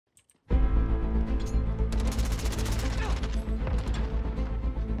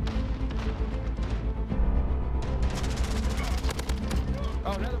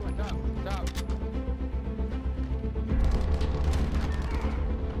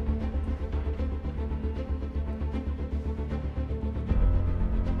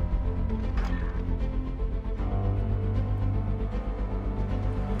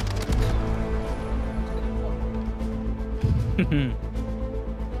Yo,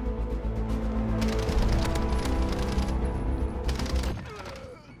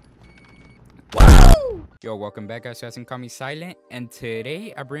 welcome back, guys. You call me Silent, and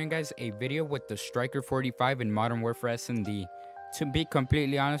today I bring you guys a video with the Striker 45 in Modern Warfare S&D. To be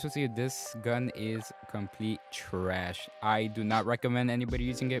completely honest with you, this gun is complete trash. I do not recommend anybody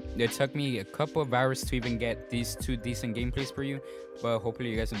using it. It took me a couple of hours to even get these two decent gameplays for you, but hopefully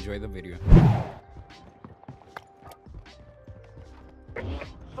you guys enjoy the video.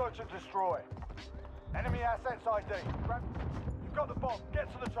 Search and destroy. Enemy assets ID. You've got the bomb.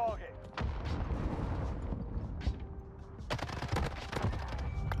 Get to the target.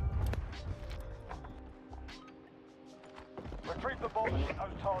 Retrieve the bomb and hit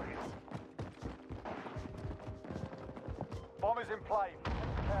those targets. Bomb is in play.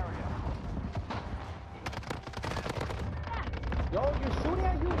 Carrier. Yo, you're shooting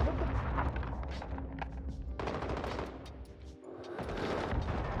at you. What the?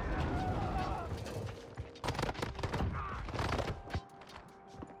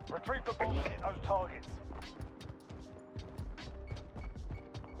 Retrieve the bomb and hit those targets.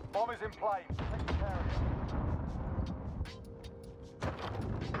 Bomb is in play. Carrier.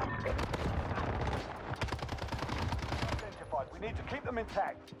 Identified. We need to keep them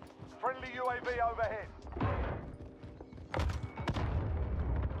intact. Friendly UAV overhead.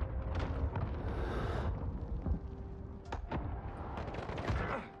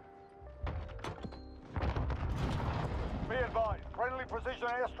 Be advised. Friendly precision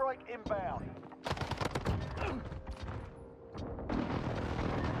airstrike inbound.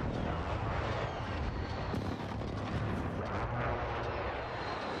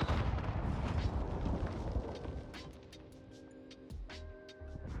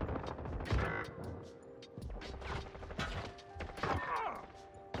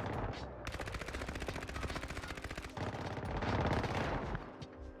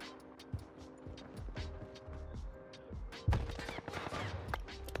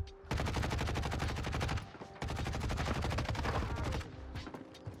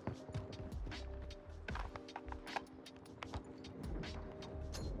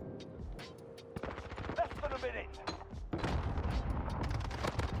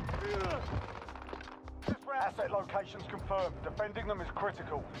 Asset locations confirmed. Defending them is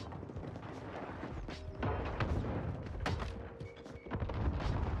critical.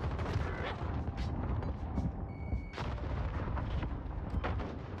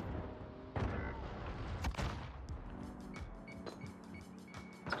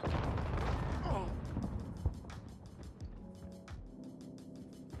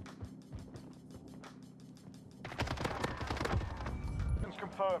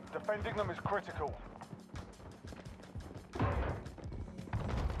 Confirmed. Defending them is critical.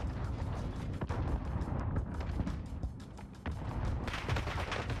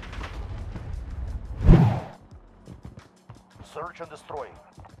 Search and destroy.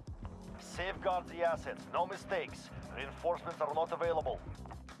 Safeguard the assets. No mistakes. Reinforcements are not available.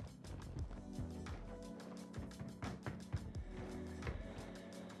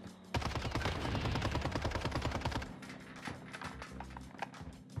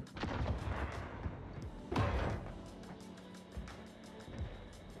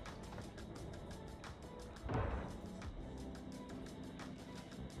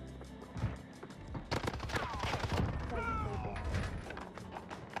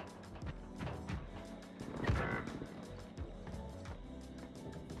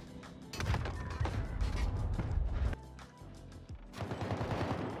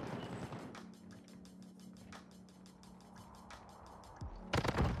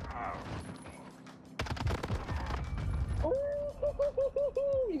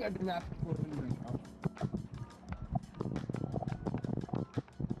 You got to not.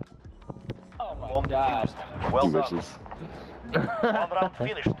 Oh my God! Well done. One round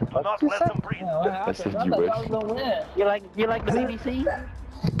finished. Do not let them breathe. I said thought you I wish. was gonna win. You like the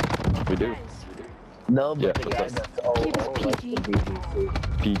BBC? We do. No, but Yeah, the guy that's that's old like the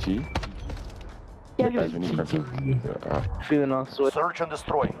BBC. PG. Yeah, As we need to feeling on switch. Search and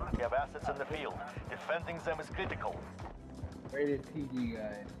destroy. We have assets in the field. Defending them is critical. Rated PG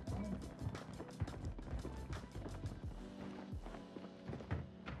guy.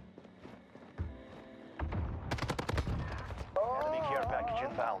 Enemy care package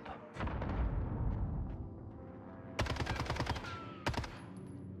inbound.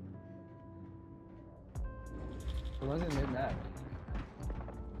 It wasn't mid-map.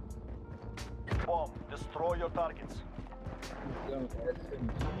 Bomb. Destroy your targets.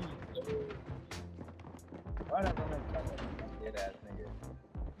 Why not gonna dead ass nigga?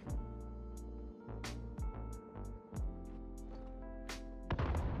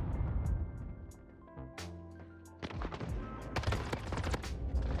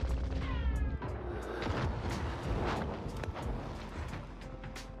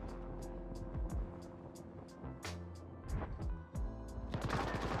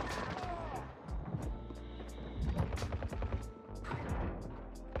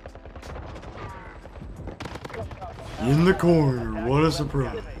 In the corner. What a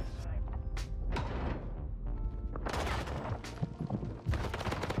surprise.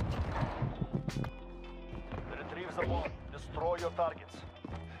 Retrieve the bomb. Destroy your targets.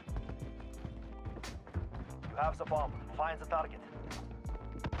 You have the bomb. Find the target.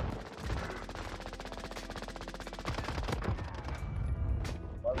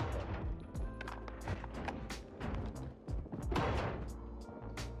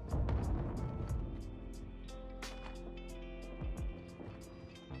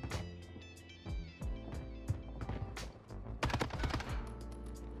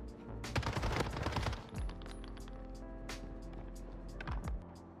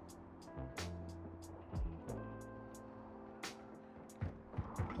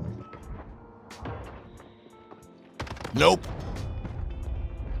 Nope.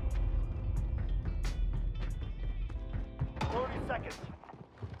 30 seconds.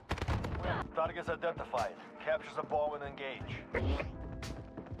 Targets identified. Capture the bomb and engage.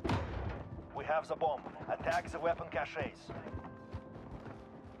 We have the bomb. Attack the weapon caches.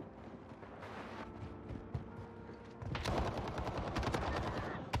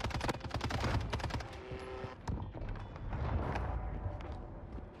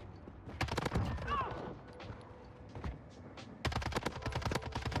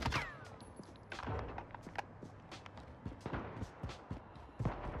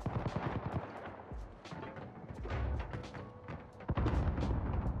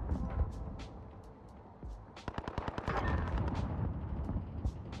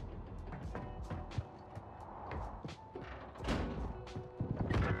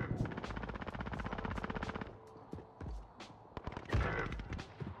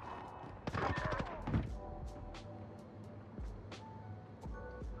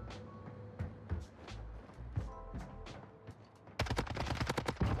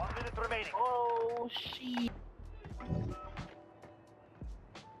 Remaining. Oh, shit.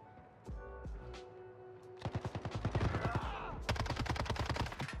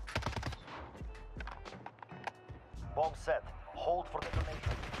 Bomb set. Hold for detonation.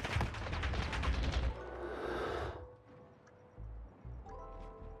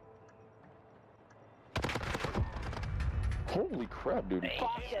 Holy crap, dude.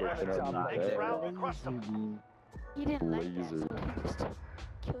 Next round, we crush them. He didn't like that, Laser. so he just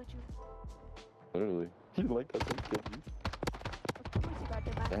killed you. Literally. He like that so he killed you. Of course he got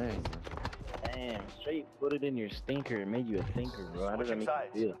the back. Dang. Damn, straight put it in your stinker and made you a thinker, bro. How does that Switching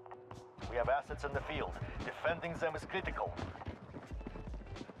make you feel? We have assets in the field. Defending them is critical.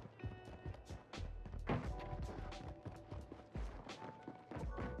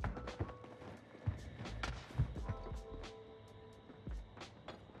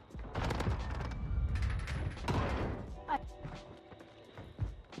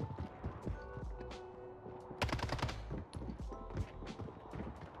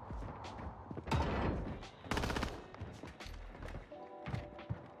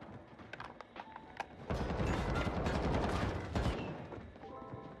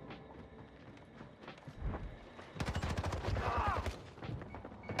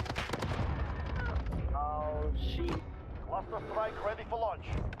 Oh, shit. Cluster strike ready for launch.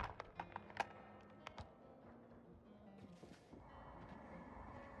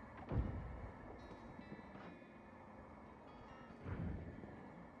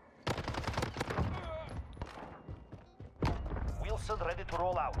 Wilson ready to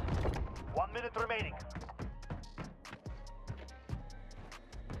roll out. 1 minute remaining.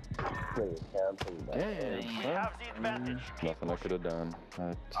 Damn, We son. have the advantage. Keep Nothing I could have done.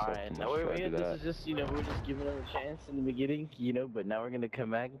 Alright, now we're we're just giving them a chance in the beginning, but now we're gonna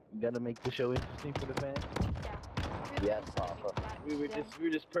come back. We gotta make the show interesting for the fans. Yeah. Yes, Papa. We were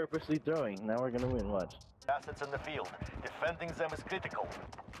just purposely throwing. Now we're gonna win. Watch. Assets in the field. Defending them is critical.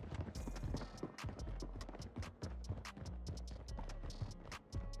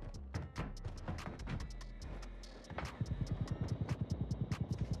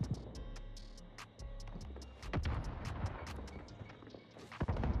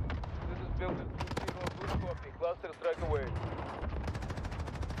 This is building 202 copy. Cluster strike away.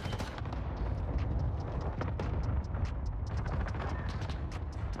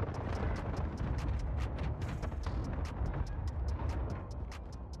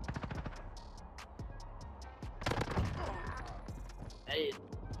 Hey.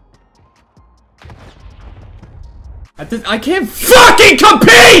 I can't fucking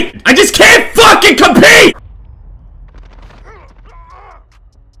compete! I just can't fucking compete!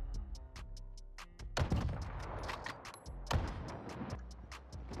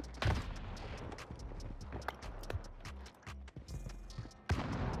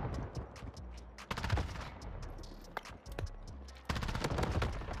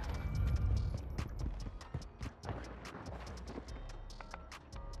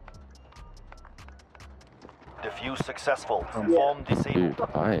 Defuse successful. Bomb disabled. Dude,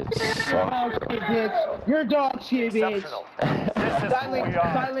 I Dog suck, shit, bro. bitch. You're dog shit, bitch. Exceptional. This is who we are.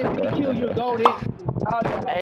 SilentVQ, you're goated.